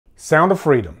Sound of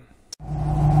Freedom.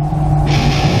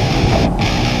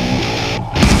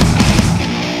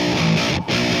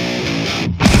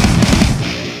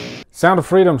 Sound of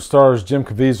Freedom stars Jim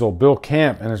Caviezel, Bill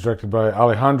Camp, and is directed by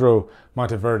Alejandro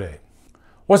Monteverde.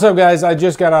 What's up, guys? I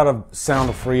just got out of Sound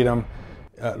of Freedom,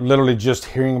 literally just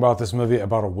hearing about this movie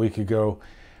about a week ago.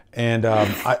 And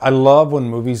I love when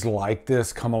movies like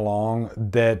this come along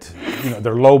that,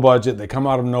 they're low budget, they come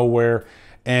out of nowhere,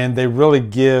 and they really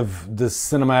give the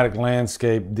cinematic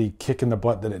landscape the kick in the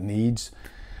butt that it needs.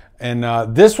 And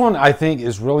this one, I think,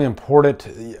 is really important.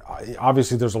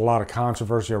 Obviously, there's a lot of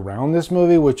controversy around this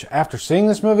movie, which after seeing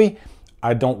this movie,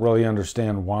 I don't really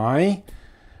understand why.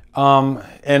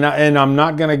 And I'm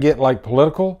not going to get like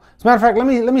political. As a matter of fact,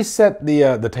 let me set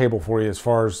the table for you as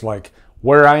far as like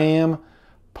where I am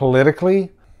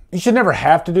politically. You should never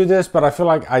have to do this, but I feel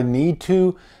like I need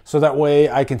to, so that way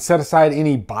I can set aside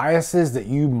any biases that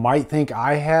you might think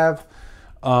I have.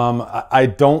 I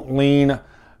don't lean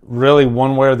really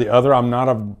one way or the other. I'm not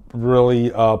a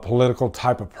really political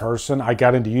type of person. I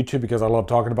got into YouTube because I love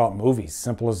talking about movies.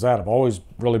 Simple as that. I've always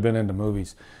really been into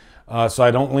movies. So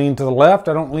I don't lean to the left.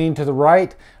 I don't lean to the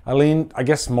right. I lean, I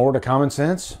guess, more to common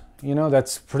sense.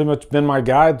 That's pretty much been my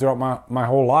guide throughout my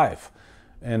whole life.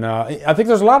 And I think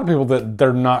there's a lot of people that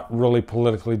they're not really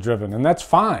politically driven, and that's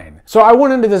fine. So I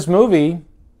went into this movie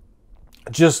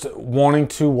just wanting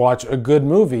to watch a good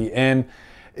movie, and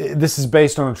this is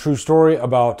based on a true story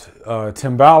about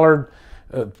Tim Ballard.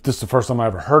 This is the first time I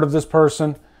ever heard of this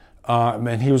person,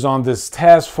 and he was on this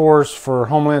task force for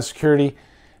Homeland Security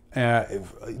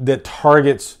that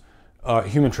targets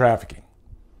human trafficking.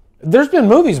 There's been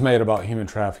movies made about human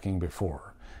trafficking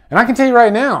before, and I can tell you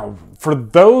right now, for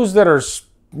those that are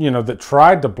that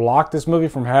tried to block this movie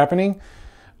from happening,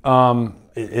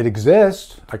 it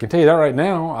exists. I can tell you that right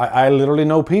now. I literally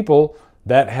know people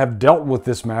that have dealt with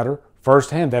this matter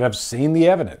firsthand, that have seen the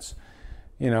evidence.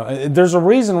 There's a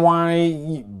reason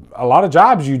why a lot of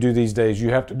jobs you do these days,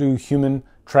 you have to do human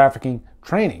trafficking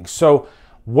training. So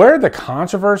where the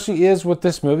controversy is with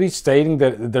this movie, stating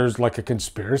that there's like a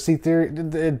conspiracy theory,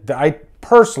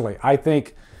 I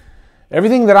think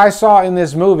everything that I saw in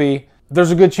this movie,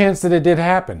 there's a good chance that it did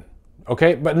happen.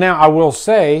 Okay, but now I will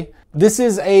say, this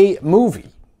is a movie.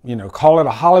 Call it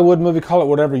a Hollywood movie, call it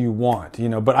whatever you want.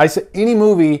 But I say any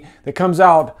movie that comes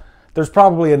out, there's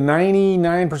probably a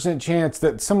 99% chance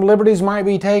that some liberties might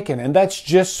be taken, and that's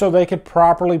just so they could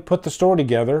properly put the story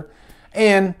together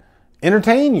and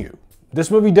entertain you. This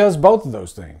movie does both of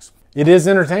those things. It is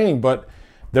entertaining, but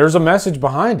there's a message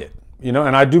behind it, and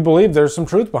I do believe there's some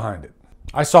truth behind it.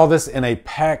 I saw this in a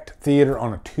packed theater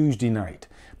on a Tuesday night.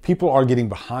 People are getting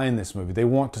behind this movie. They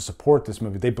want to support this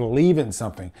movie. They believe in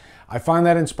something. I find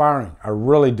that inspiring. I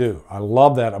really do. I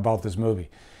love that about this movie.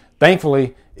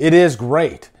 Thankfully, it is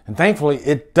great. And thankfully,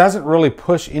 it doesn't really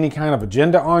push any kind of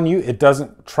agenda on you. It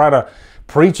doesn't try to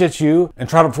preach at you and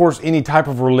try to force any type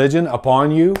of religion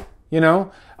upon you.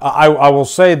 I will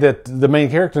say that the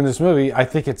main character in this movie, I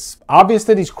think it's obvious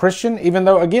that he's Christian, even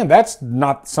though, again, that's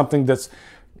not something that's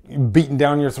beaten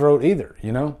down your throat either.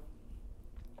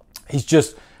 He's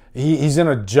just, he's in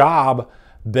a job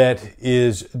that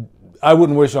is, I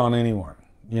wouldn't wish on anyone.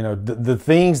 The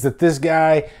things that this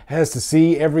guy has to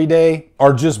see every day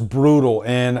are just brutal.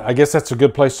 And I guess that's a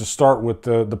good place to start with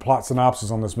the plot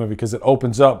synopsis on this movie, because it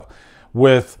opens up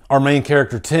with our main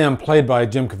character, Tim, played by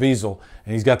Jim Caviezel,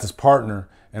 and he's got this partner,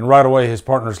 and right away his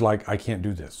partner's like, I can't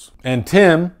do this. And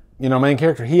Tim, main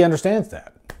character, he understands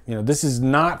that. This is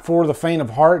not for the faint of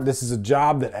heart. This is a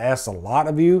job that asks a lot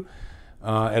of you.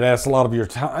 It asks a lot of your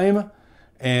time,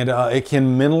 and it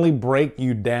can mentally break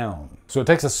you down. So it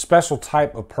takes a special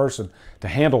type of person to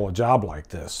handle a job like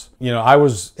this. I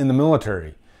was in the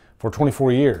military for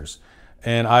 24 years,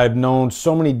 and I've known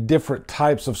so many different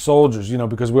types of soldiers,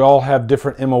 because we all have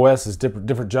different MOSs,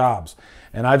 different jobs.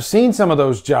 And I've seen some of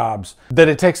those jobs that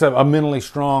it takes a mentally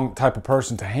strong type of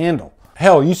person to handle.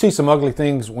 Hell, you see some ugly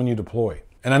things when you deploy.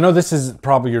 And I know this is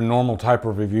probably your normal type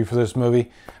of review for this movie.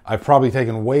 I've probably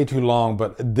taken way too long,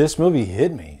 but this movie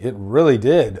hit me. It really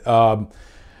did.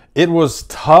 It was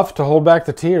tough to hold back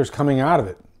the tears coming out of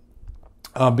it.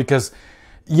 Because,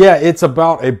 yeah, it's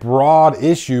about a broad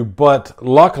issue, but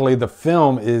luckily the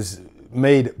film is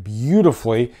made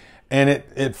beautifully, and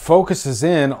it focuses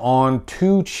in on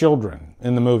two children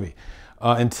in the movie.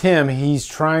 And Tim, he's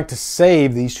trying to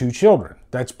save these two children.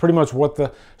 That's pretty much what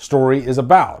the story is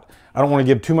about. I don't want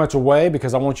to give too much away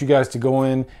because I want you guys to go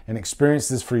in and experience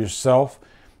this for yourself.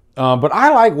 But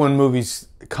I like when movies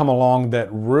come along that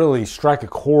really strike a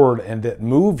chord and that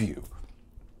move you.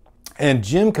 And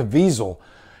Jim Caviezel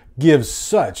gives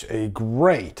such a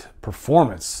great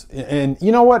performance. And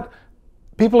you know what?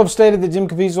 people have stated that Jim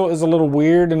Caviezel is a little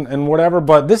weird and whatever,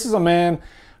 but this is a man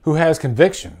who has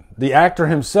conviction, the actor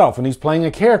himself, and he's playing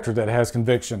a character that has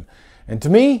conviction. And to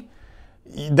me,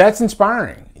 that's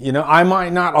inspiring. You know, I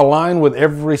might not align with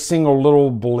every single little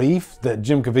belief that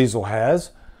Jim Caviezel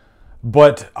has,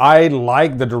 but I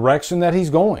like the direction that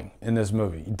he's going in this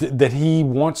movie, that he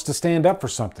wants to stand up for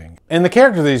something. And the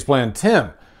character that he's playing, Tim,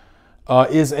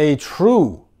 is a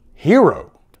true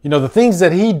hero. You know, the things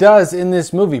that he does in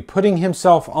this movie, putting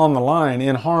himself on the line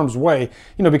in harm's way,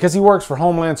 you know, because he works for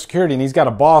Homeland Security and he's got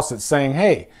a boss that's saying,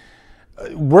 hey,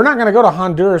 we're not going to go to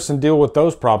Honduras and deal with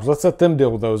those problems. Let's let them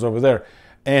deal with those over there.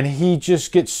 And he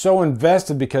just gets so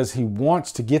invested because he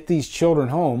wants to get these children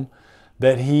home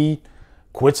that he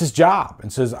quits his job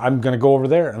and says, I'm going to go over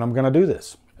there and I'm going to do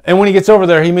this. And when he gets over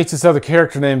there, he meets this other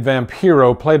character named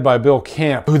Vampiro, played by Bill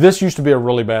Camp, who this used to be a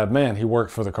really bad man. He worked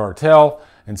for the cartel,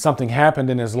 and something happened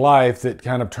in his life that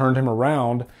kind of turned him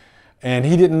around. And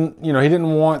he didn't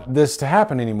want this to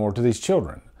happen anymore to these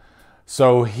children.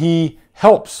 So he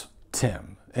helps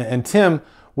Tim. And Tim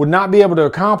would not be able to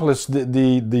accomplish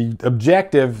the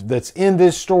objective that's in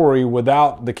this story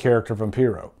without the character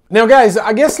Vampiro. Now, guys,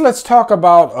 I guess let's talk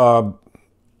about,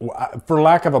 for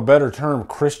lack of a better term,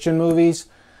 Christian movies.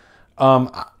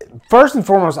 First and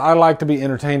foremost, I like to be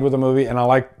entertained with a movie, and I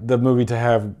like the movie to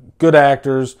have good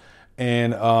actors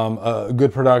and a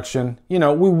good production. You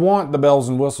know, we want the bells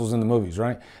and whistles in the movies,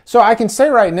 right? So I can say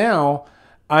right now,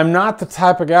 I'm not the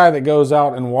type of guy that goes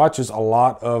out and watches a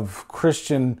lot of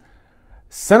Christian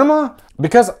cinema,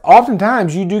 because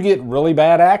oftentimes you do get really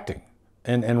bad acting,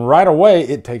 and right away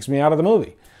it takes me out of the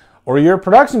movie. Or your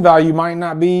production value might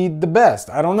not be the best.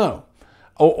 I don't know.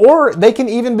 Or they can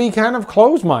even be kind of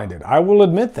closed-minded. I will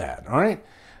admit that, all right?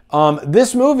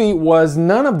 This movie was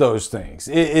none of those things.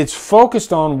 It's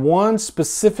focused on one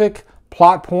specific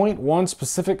plot point, one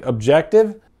specific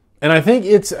objective, and I think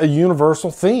it's a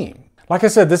universal theme. Like I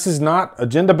said, this is not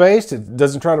agenda-based. It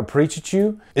doesn't try to preach at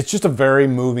you. It's just a very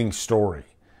moving story,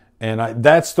 and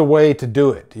that's the way to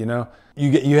do it, you know?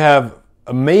 You have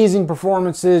amazing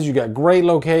performances, you got great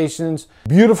locations,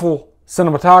 beautiful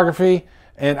cinematography,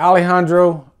 and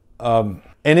Alejandro, and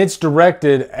it's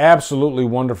directed absolutely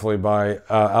wonderfully by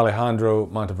Alejandro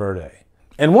Monteverde.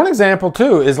 And one example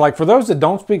too is, like, for those that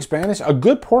don't speak Spanish, a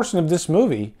good portion of this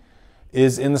movie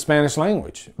is in the Spanish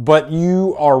language, but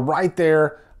you are right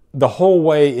there the whole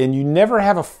way, and you never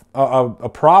have a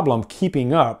problem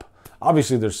keeping up.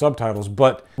 Obviously there's subtitles,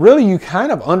 but really you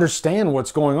kind of understand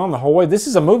what's going on the whole way. This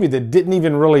is a movie that didn't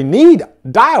even really need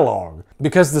dialogue,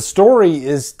 because the story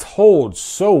is told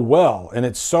so well and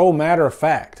it's so matter of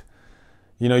fact.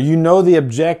 You know the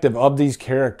objective of these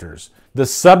characters. The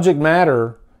subject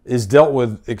matter is dealt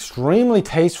with extremely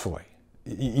tastefully.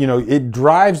 You know, it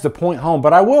drives the point home.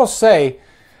 But I will say,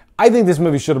 I think this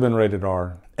movie should have been rated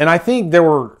R. And I think there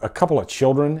were a couple of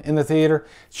children in the theater.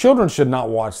 Children should not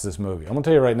watch this movie. I'm going to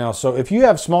tell you right now. So if you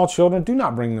have small children, do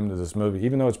not bring them to this movie,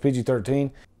 even though it's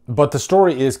PG-13. But the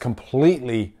story is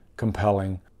completely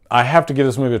compelling. I have to give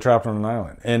this movie a Trapped on an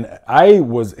Island. And I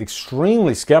was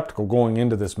extremely skeptical going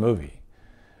into this movie.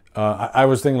 I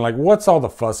was thinking, like, what's all the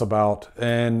fuss about?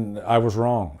 And I was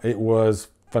wrong. It was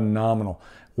phenomenal.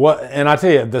 And I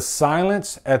tell you, the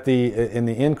silence in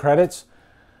the end credits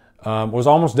was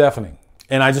almost deafening.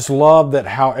 And I just love that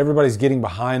how everybody's getting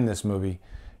behind this movie,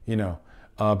 you know,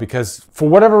 because for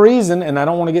whatever reason, and I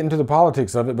don't want to get into the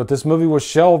politics of it, but this movie was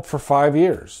shelved for 5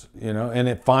 years, you know, and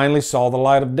it finally saw the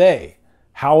light of day.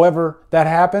 However that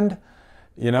happened,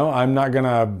 you know, I'm not going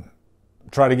to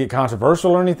try to get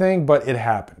controversial or anything, but it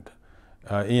happened.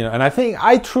 You know, and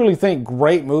I truly think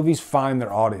great movies find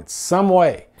their audience some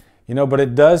way, you know, but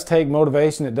it does take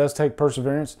motivation, it does take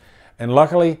perseverance, and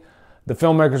luckily the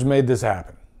filmmakers made this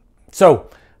happen. So,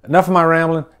 enough of my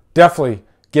rambling. Definitely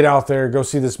get out there, go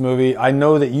see this movie. I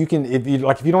know that you can, if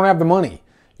you don't have the money,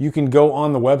 you can go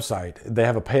on the website. They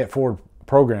have a pay it forward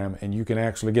program, and you can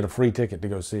actually get a free ticket to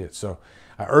go see it. So,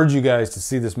 I urge you guys to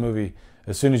see this movie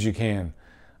as soon as you can.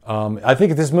 I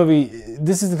think this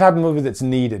is the type of movie that's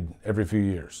needed every few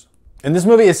years. And this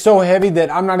movie is so heavy that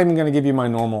I'm not even going to give you my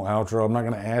normal outro. I'm not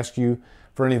going to ask you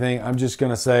for anything. I'm just going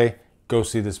to say, go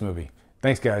see this movie.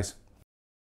 Thanks, guys.